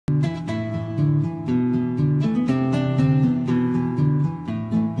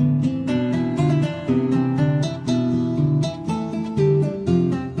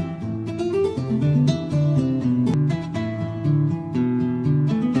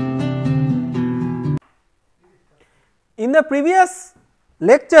In the previous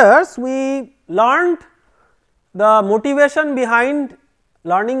lectures we learned the motivation behind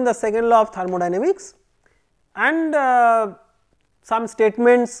learning the second law of thermodynamics and some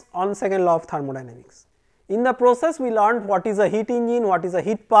statements on second law of thermodynamics. In the process we learned what is a heat engine, what is a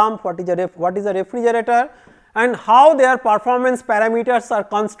heat pump, what is a refrigerator, and how their performance parameters are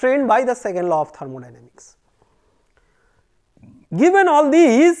constrained by the second law of thermodynamics. Given all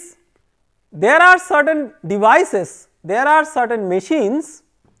these, there are certain devices, there are certain machines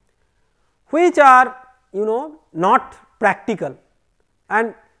which are not practical,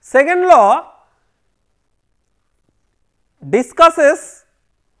 and second law discusses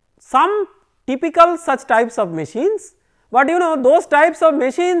some typical such types of machines, but those types of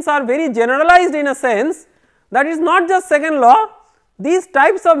machines are very generalized in a sense that is not just second law. These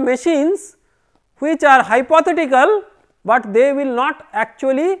types of machines which are hypothetical, but they will not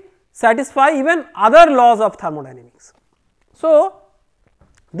actually satisfy even other laws of thermodynamics. So,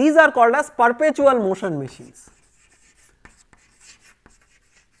 these are called as perpetual motion machines.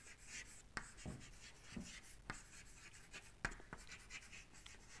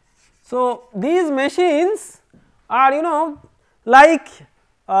 So, these machines are like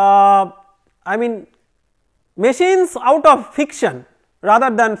machines out of fiction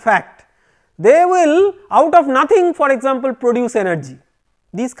rather than fact. They will out of nothing, for example, produce energy,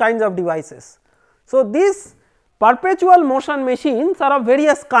 these kinds of devices. So, these perpetual motion machines are of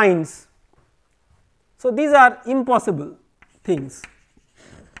various kinds. So, these are impossible things,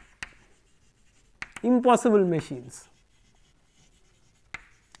 impossible machines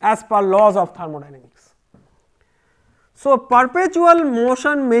as per laws of thermodynamics. So, perpetual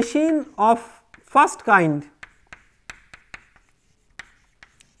motion machine of first kind,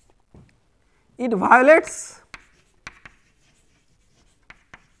 it violates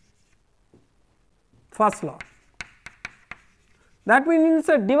first law. That means it is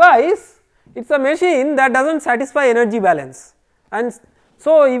a device, it is a machine that does not satisfy energy balance, and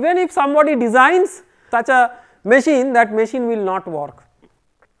so even if somebody designs such a machine, that machine will not work.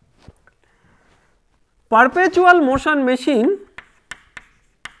 Perpetual motion machine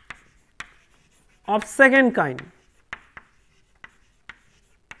of second kind,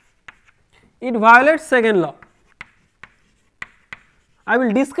 it violates second law. I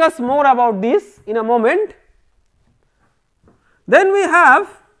will discuss more about this in a moment. Then we have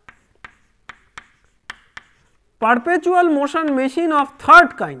perpetual motion machine of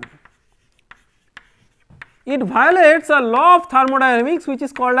third kind. It violates a law of thermodynamics which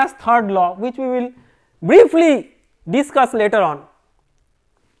is called as third law, which we will briefly discuss later on.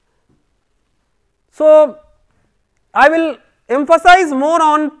 So, I will emphasize more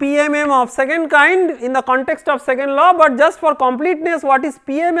on PMM of second kind in the context of second law, but just for completeness, what is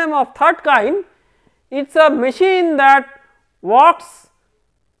PMM of third kind? It is a machine that works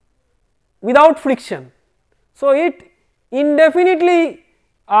without friction. So, it indefinitely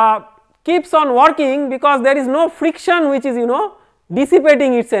keeps on working because there is no friction which is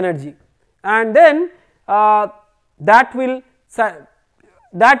dissipating its energy, and then that will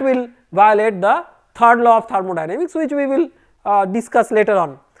violate the third law of thermodynamics, which we will discuss later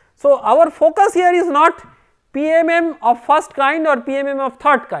on. So, our focus here is not PMM of first kind or PMM of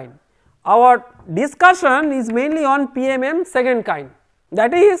third kind. Our discussion is mainly on PMM second kind,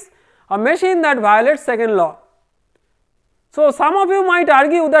 that is a machine that violates second law. So, some of you might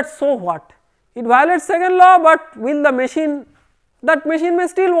argue that so what, it violates second law, but will the machine, that machine may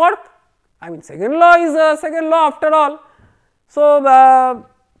still work. I mean, second law is a second law after all. So,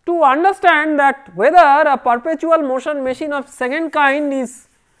 to understand that whether a perpetual motion machine of second kind is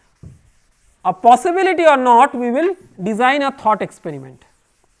a possibility or not, we will design a thought experiment.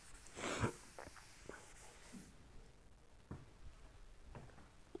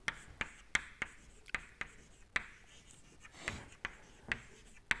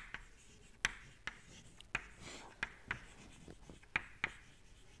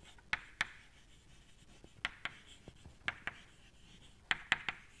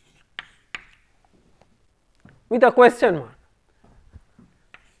 With a question mark.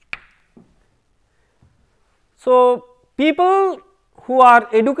 So, people who are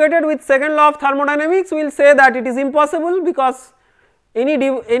educated with second law of thermodynamics will say that it is impossible because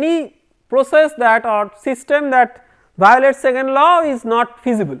any process that or system that violates second law is not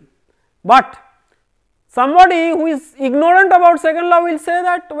feasible. But somebody who is ignorant about second law will say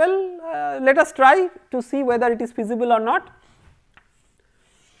that, well, let us try to see whether it is feasible or not.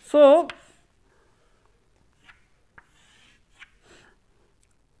 So,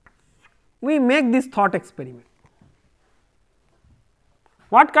 we make this thought experiment.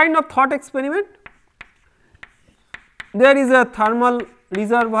 What kind of thought experiment? there is a thermal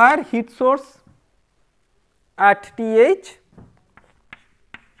reservoir heat source at TH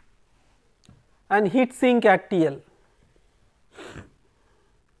and heat sink at TL.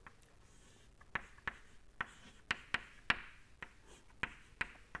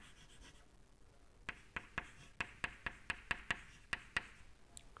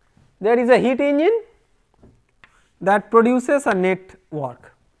 There is a heat engine that produces a net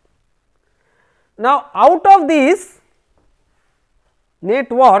work. Now, out of this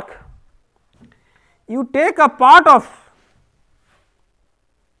net work, you take a part of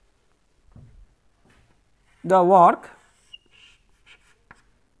the work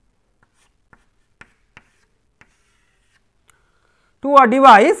to a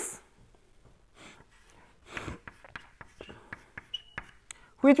device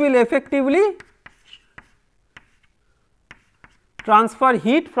which will effectively transfer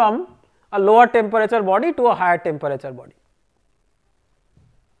heat from a lower temperature body to a higher temperature body.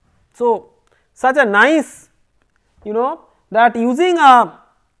 So, such a nice, that using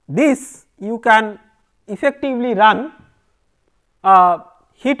this you can effectively run a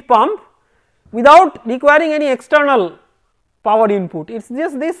heat pump without requiring any external power input. It is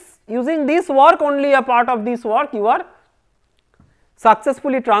just this, using this work, only a part of this work you are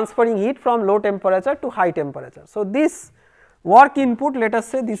successfully transferring heat from low temperature to high temperature. So, this work input, let us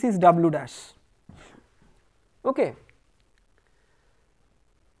say this is W dash. Okay.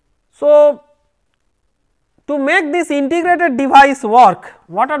 So, to make this integrated device work,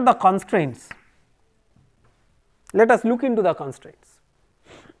 what are the constraints? Let us look into the constraints.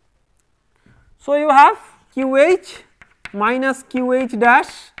 So, you have QH minus QH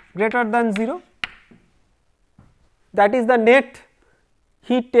dash greater than 0, that is the net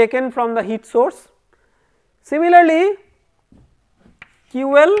heat taken from the heat source. Similarly,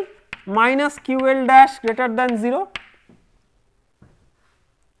 QL minus QL dash greater than 0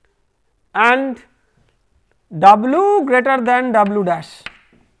 and W greater than W dash,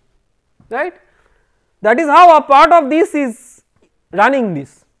 right. That is how a part of this is running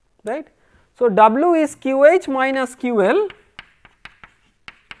this, right. So, W is QH minus QL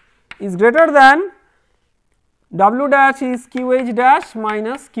is greater than W dash is QH dash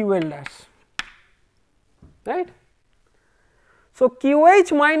minus QL dash, right. So,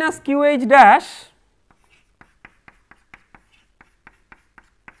 QH minus QH dash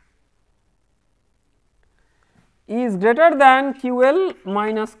is greater than QL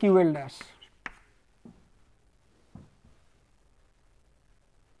minus QL dash.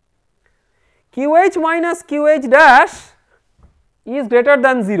 QH minus QH dash is greater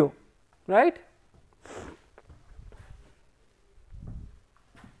than 0, right.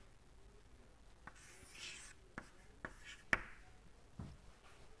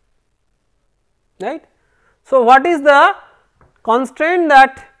 Right. So, what is the constraint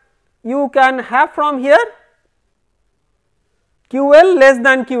that you can have from here? QL less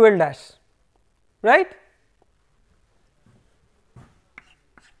than QL dash, right.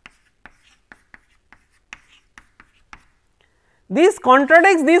 This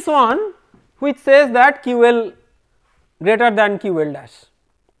contradicts this one which says that QL greater than QL dash,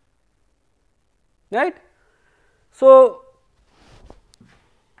 right. So,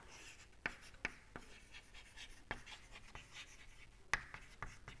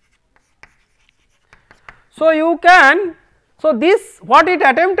 you can, so this what it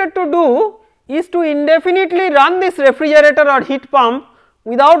attempted to do is to indefinitely run this refrigerator or heat pump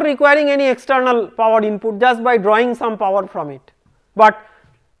without requiring any external power input, just by drawing some power from it, but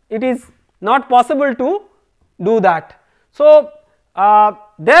it is not possible to do that. So,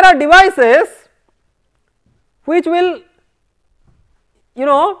 there are devices which will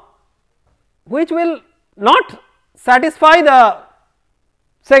which will not satisfy the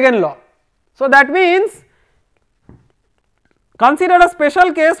second law. So, that means consider a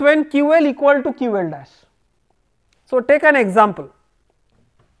special case when QL equal to QL dash. So, take an example.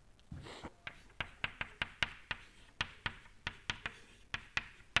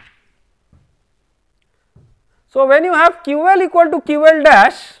 So, when you have QL equal to QL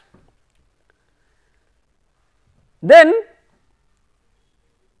dash, then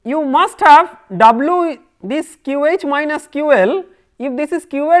you must have W, this QH minus QL, if this is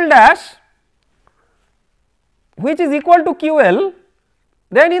QL dash which is equal to QL,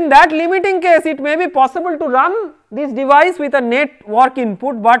 then in that limiting case it may be possible to run this device with a net work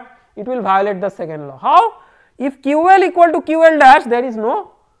input, but it will violate the second law. How? If QL equal to QL dash, there is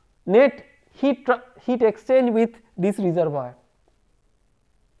no net heat exchange with this reservoir.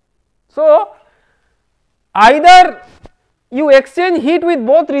 So, either you exchange heat with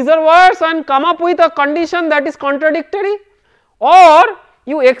both reservoirs and come up with a condition that is contradictory, or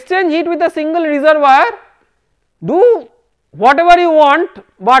you exchange heat with a single reservoir, do whatever you want,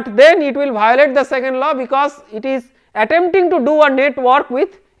 but then it will violate the second law because it is attempting to do a network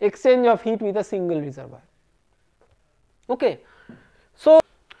with exchange of heat with a single reservoir. Okay. So,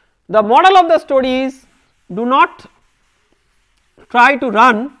 the moral of the story is, do not try to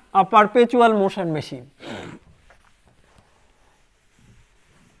run a perpetual motion machine.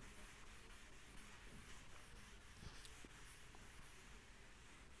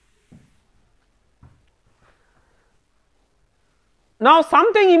 Now,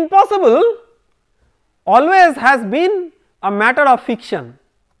 something impossible always has been a matter of fiction,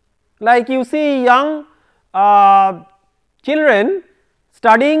 like you see young children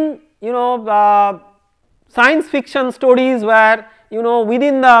studying science fiction stories where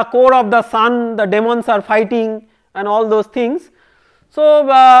within the core of the sun the demons are fighting and all those things. So,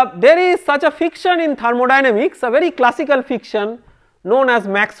 there is such a fiction in thermodynamics, a very classical fiction known as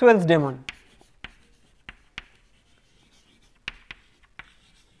Maxwell's demon.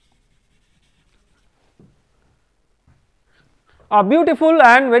 A beautiful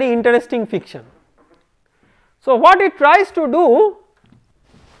and very interesting fiction. So, what it tries to do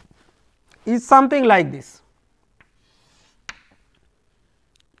is something like this.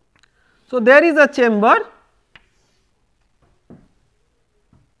 So, there is a chamber,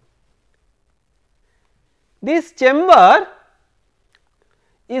 this chamber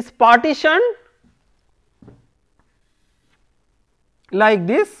is partitioned like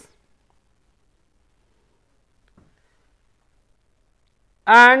this,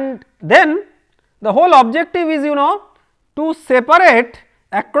 and then the whole objective is to separate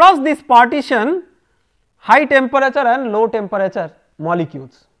across this partition high temperature and low temperature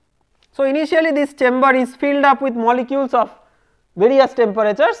molecules. So, initially this chamber is filled up with molecules of various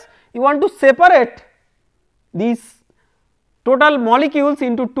temperatures. You want to separate these total molecules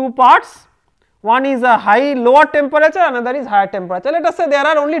into two parts, one is a high lower temperature, another is higher temperature. Let us say there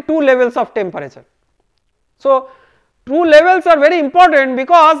are only two levels of temperature. So, two levels are very important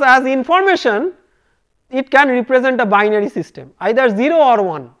because as information it can represent a binary system, either 0 or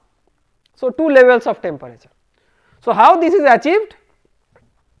 1. So, two levels of temperature. So, how this is achieved?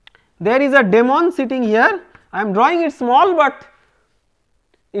 There is a demon sitting here, I am drawing it small, but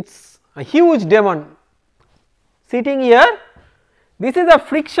it is a huge demon sitting here. This is a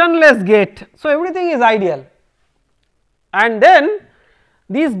frictionless gate, so everything is ideal, and then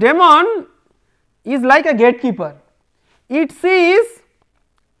this demon is like a gatekeeper. It sees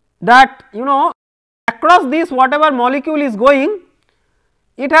that across this whatever molecule is going,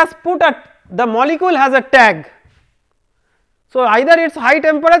 it has put the molecule has a tag. So, either it is high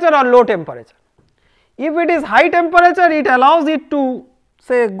temperature or low temperature. If it is high temperature, it allows it to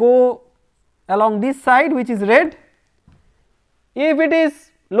say go along this side which is red. If it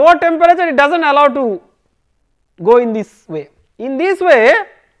is lower temperature, it does not allow to go in this way. In this way,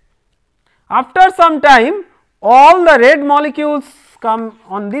 after some time, all the red molecules come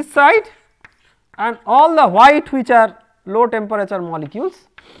on this side and all the white which are low temperature molecules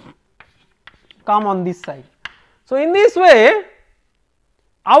come on this side. So, in this way,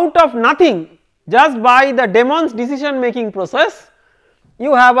 out of nothing, just by the demon's decision making process,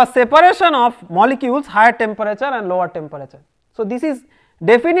 you have a separation of molecules higher temperature and lower temperature. So, this is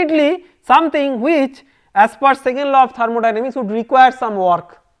definitely something which as per second law of thermodynamics would require some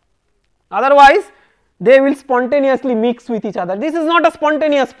work, otherwise they will spontaneously mix with each other. This is not a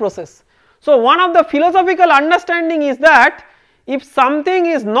spontaneous process. So, one of the philosophical understanding is that if something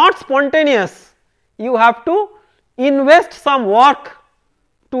is not spontaneous, you have to invest some work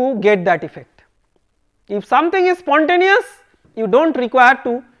to get that effect. If something is spontaneous, you do not require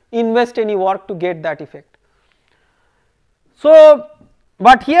to invest any work to get that effect. So,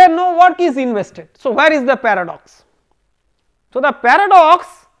 but here no work is invested. So, where is the paradox? So, the paradox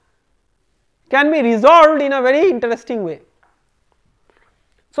can be resolved in a very interesting way.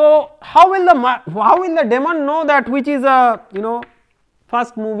 So, how will the demon know that which is a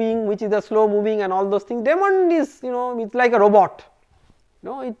fast moving, which is a slow moving and all those things? Demon is it's like a robot,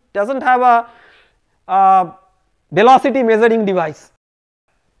 it does not have a velocity measuring device.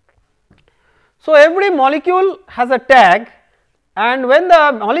 So, every molecule has a tag, and when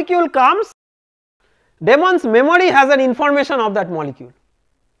the molecule comes, demon's memory has an information of that molecule.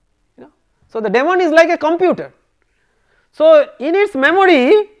 So, the demon is like a computer. So, in its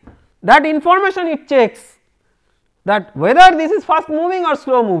memory, that information it checks that whether this is fast moving or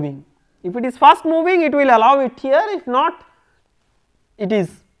slow moving. If it is fast moving, it will allow it here, if not, it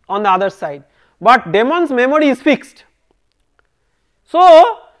is on the other side. But demon's memory is fixed.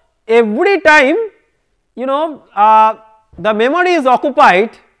 So, every time the memory is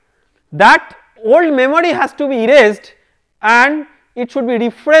occupied, that old memory has to be erased and it should be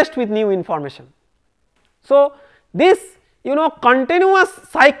refreshed with new information. So, this continuous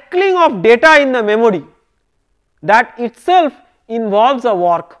cycling of data in the memory, that itself involves a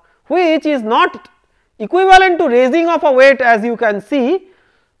work which is not equivalent to raising of a weight, as you can see,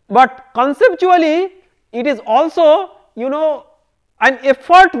 but conceptually it is also an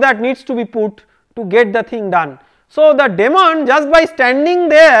effort that needs to be put to get the thing done. So, the demand, just by standing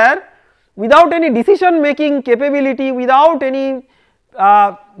there without any decision making capability, without any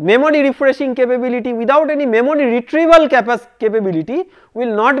memory refreshing capability, without any memory retrieval capability,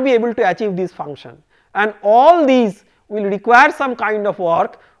 will not be able to achieve this function, and all these will require some kind of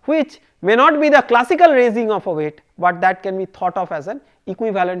work which may not be the classical raising of a weight, but that can be thought of as an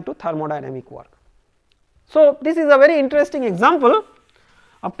equivalent to thermodynamic work. So, this is a very interesting example,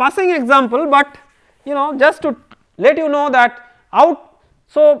 a passing example, but just to let you know that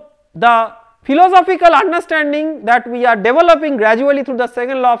so the philosophical understanding that we are developing gradually through the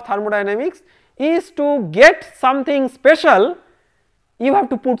second law of thermodynamics is to get something special, you have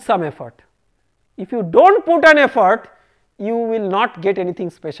to put some effort. If you do not put an effort, you will not get anything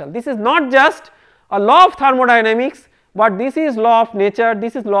special. This is not just a law of thermodynamics, but this is law of nature,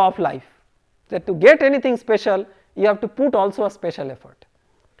 this is law of life, that to get anything special you have to put also a special effort.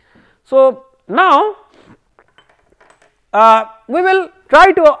 So, now we will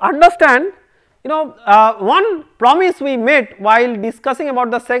try to understand, one promise we made while discussing about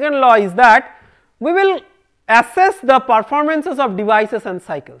the second law is that we will assess the performances of devices and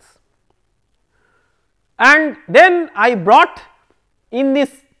cycles, and then I brought in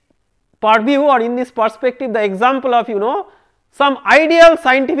this purview or in this perspective the example of some ideal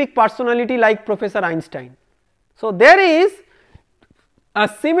scientific personality like Professor Einstein. So, there is a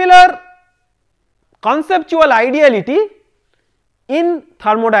similar conceptual ideality in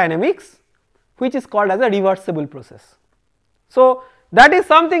thermodynamics which is called as a reversible process. So, that is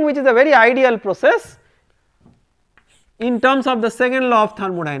something which is a very ideal process in terms of the second law of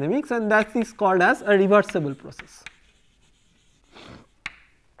thermodynamics, and that is called as a reversible process.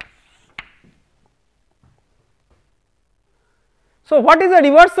 So, what is a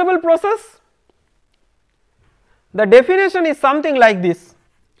reversible process? The definition is something like this.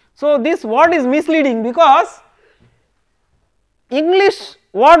 So, this word is misleading because English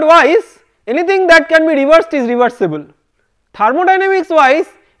word wise anything that can be reversed is reversible, thermodynamics wise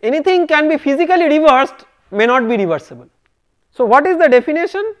anything can be physically reversed may not be reversible. So, what is the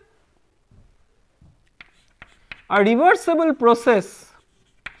definition? A reversible process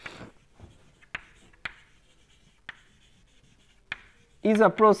is a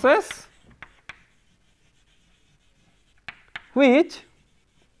process which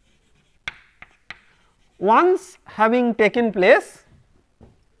once having taken place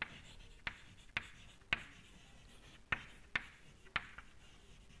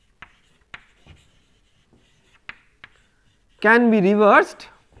can be reversed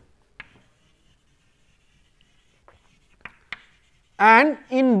and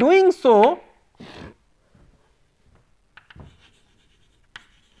in doing so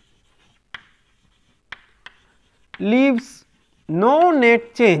leaves no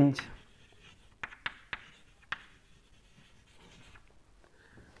net change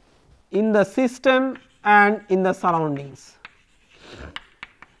in the system and in the surroundings.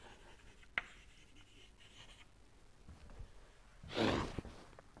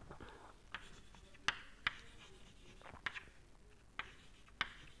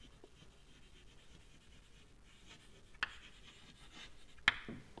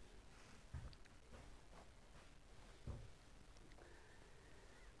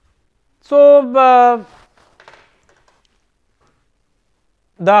 So,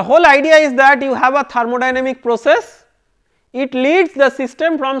 the whole idea is that you have a thermodynamic process, it leads the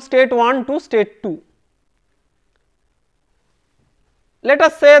system from state 1 to state 2. Let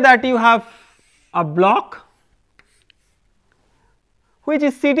us say that you have a block which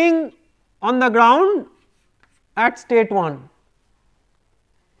is sitting on the ground at state 1.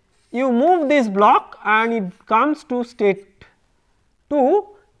 You move this block and it comes to state 2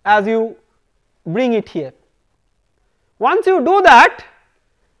 as you bring it here. Once you do that,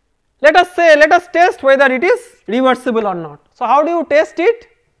 let us test whether it is reversible or not. So, how do you test it?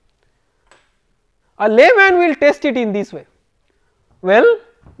 A layman will test it in this way. Well,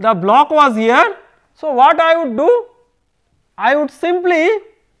 the block was here, so what I would do? I would simply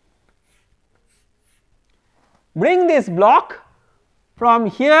bring this block from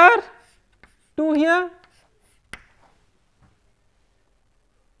here to here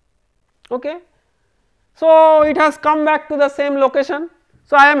okay. So it has come back to the same location.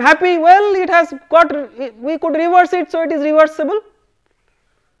 So I am happy, well, it has got, we could reverse it, so it is reversible.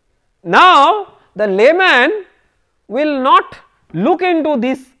 Now the layman will not look into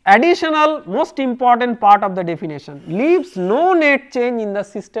this additional most important part of the definition, leaves no net change in the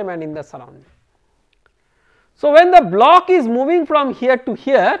system and in the surrounding. So when the block is moving from here to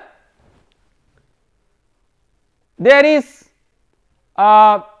here, there is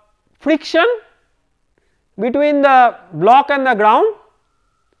friction between the block and the ground.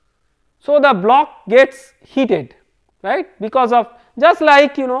 So the block gets heated, right, because of, just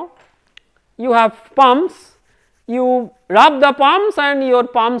like you have pumps, you rub the pumps and your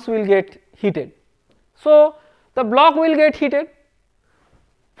pumps will get heated. So the block will get heated.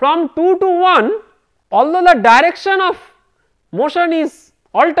 From 2 to 1, although the direction of motion is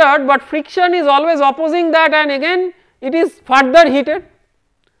altered, but friction is always opposing that, and again it is further heated.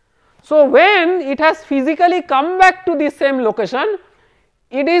 So when it has physically come back to the same location,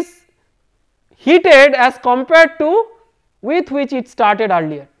 it is heated as compared to with which it started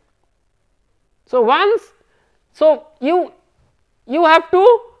earlier. So once, so you have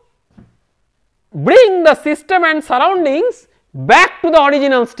to bring the system and surroundings back to the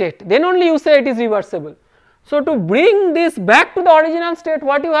original state, then only you say it is reversible. So to bring this back to the original state,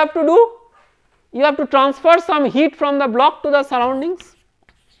 what you have to do? You have to transfer some heat from the block to the surroundings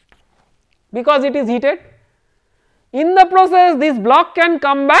because it is heated. In the process, this block can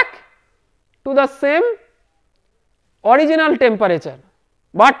come back to the same original temperature,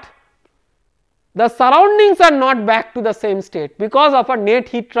 but the surroundings are not back to the same state because of a net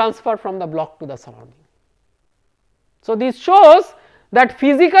heat transfer from the block to the surrounding. So this shows that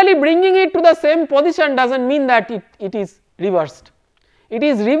physically bringing it to the same position does not mean that it is reversed. It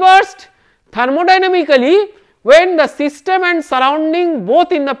is reversed thermodynamically when the system and surrounding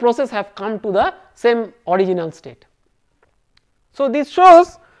both in the process have come to the same original state. So this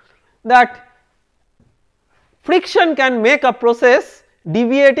shows that friction can make a process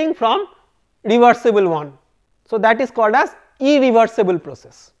deviating from reversible one. So that is called as irreversible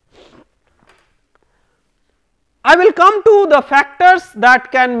process. I will come to the factors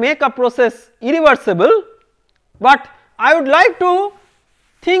that can make a process irreversible, but I would like to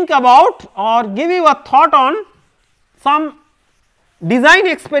think about or give you a thought on some design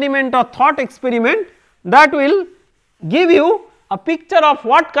experiment or thought experiment that will give you a picture of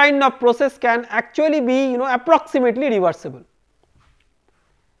what kind of process can actually be approximately reversible.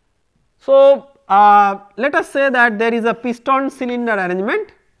 So let us say that there is a piston cylinder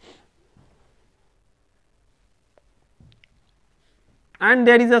arrangement and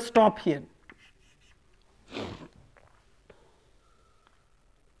there is a stop here.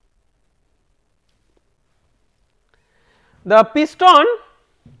 The piston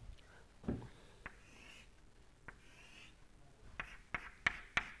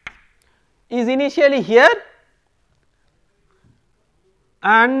is initially here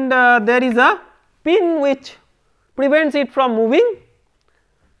and there is a pin which prevents it from moving.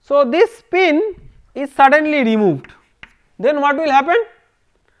 So this pin is suddenly removed, then what will happen?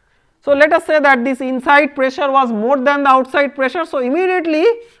 So let us say that this inside pressure was more than the outside pressure, so immediately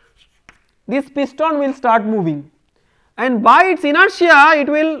this piston will start moving, and by its inertia it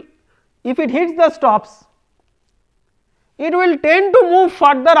will, if it hits the stops, it will tend to move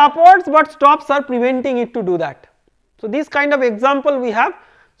further upwards, but stops are preventing it to do that. So this kind of example we have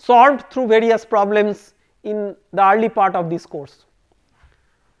solved through various problems in the early part of this course.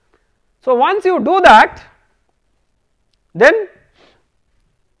 So once you do that, then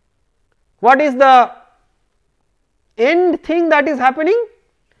what is the end thing that is happening?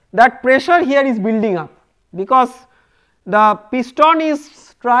 That pressure here is building up because the piston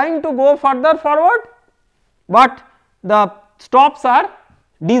is trying to go further forward, but the stops are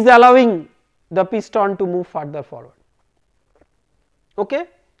disallowing the piston to move further forward. Okay.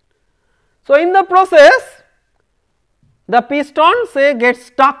 So in the process, the piston say gets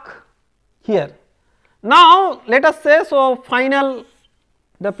stuck here. Now let us say, so final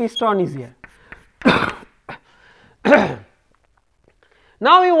the piston is here.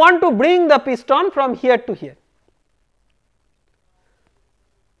 Now we want to bring the piston from here to here.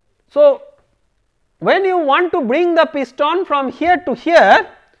 So when you want to bring the piston from here to here,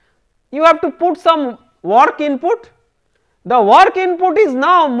 you have to put some work input. The work input is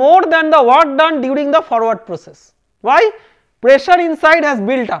now more than the work done during the forward process. Why? Pressure inside has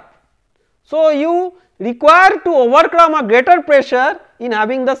built up. So you require to overcome a greater pressure in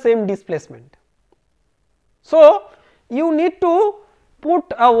having the same displacement. So you need to put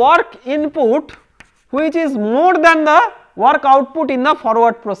a work input which is more than the work output in the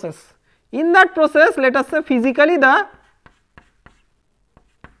forward process. In that process, let us say physically the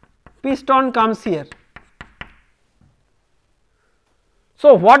piston comes here.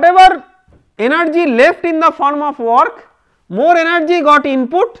 So, whatever energy left in the form of work, more energy got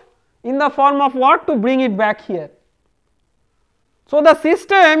input in the form of work to bring it back here. So, the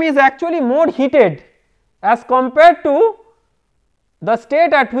system is actually more heated as compared to the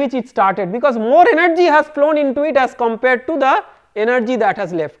state at which it started, because more energy has flown into it as compared to the energy that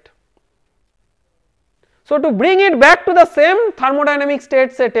has left. So, to bring it back to the same thermodynamic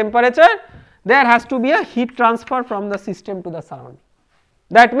state, say temperature, there has to be a heat transfer from the system to the surrounding.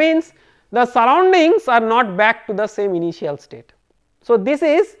 That means the surroundings are not back to the same initial state. So, this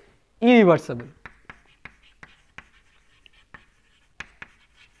is irreversible.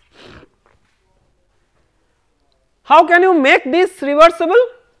 How can you make this reversible?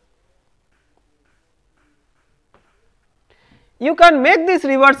 You can make this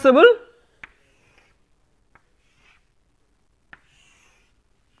reversible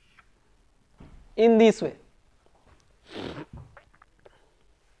in this way.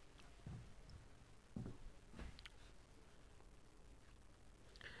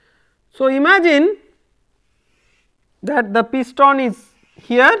 So, imagine that the piston is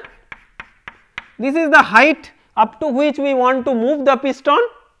here, this is the height up to which we want to move the piston.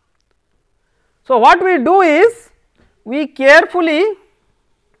 So, what we do is we carefully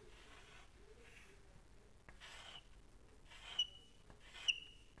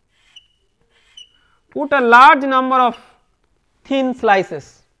put a large number of thin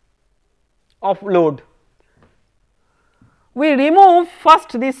slices of load. We remove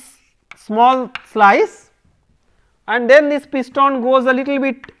first this small slice and then this piston goes a little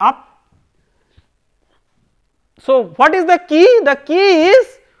bit up. So, what is the key? The key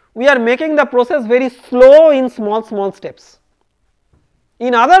is we are making the process very slow in small steps.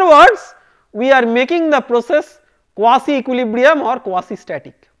 In other words, we are making the process quasi equilibrium or quasi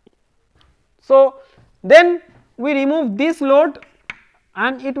static. So, then we remove this load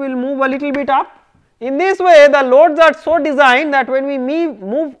and it will move a little bit up. In this way, the loads are so designed that when we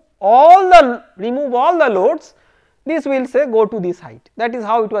remove all the loads, this will say go to this height. That is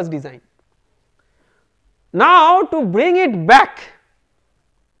how it was designed. Now, to bring it back,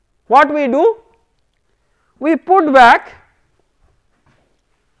 what we do? We put back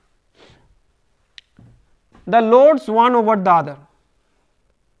the loads one over the other.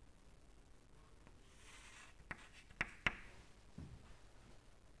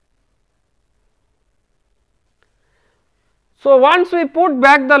 So, once we put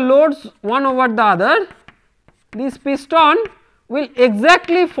back the loads one over the other, this piston will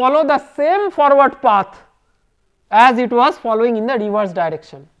exactly follow the same forward path as it was following in the reverse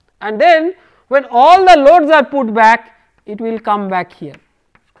direction, and then when all the loads are put back, it will come back here.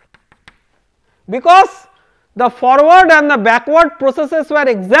 Because the forward and the backward processes were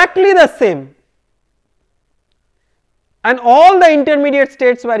exactly the same and all the intermediate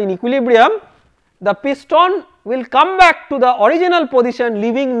states were in equilibrium, the piston will come back to the original position,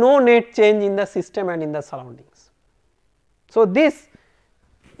 leaving no net change in the system and in the surroundings. So, this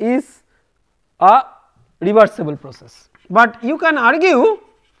is a reversible process, but you can argue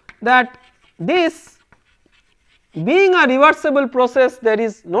that this being a reversible process, there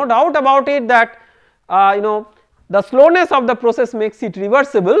is no doubt about it that the slowness of the process makes it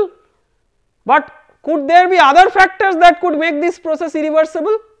reversible, but could there be other factors that could make this process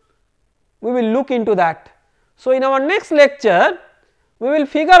irreversible? We will look into that. So, in our next lecture we will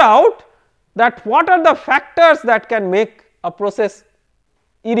figure out that what are the factors that can make a process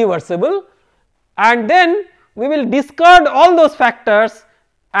irreversible, and then we will discard all those factors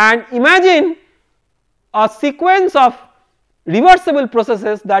and imagine a sequence of reversible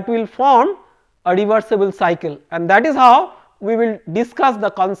processes that will form a reversible cycle, and that is how we will discuss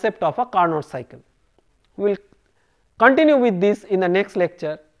the concept of a Carnot cycle. We will continue with this in the next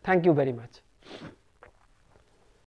lecture. Thank you very much.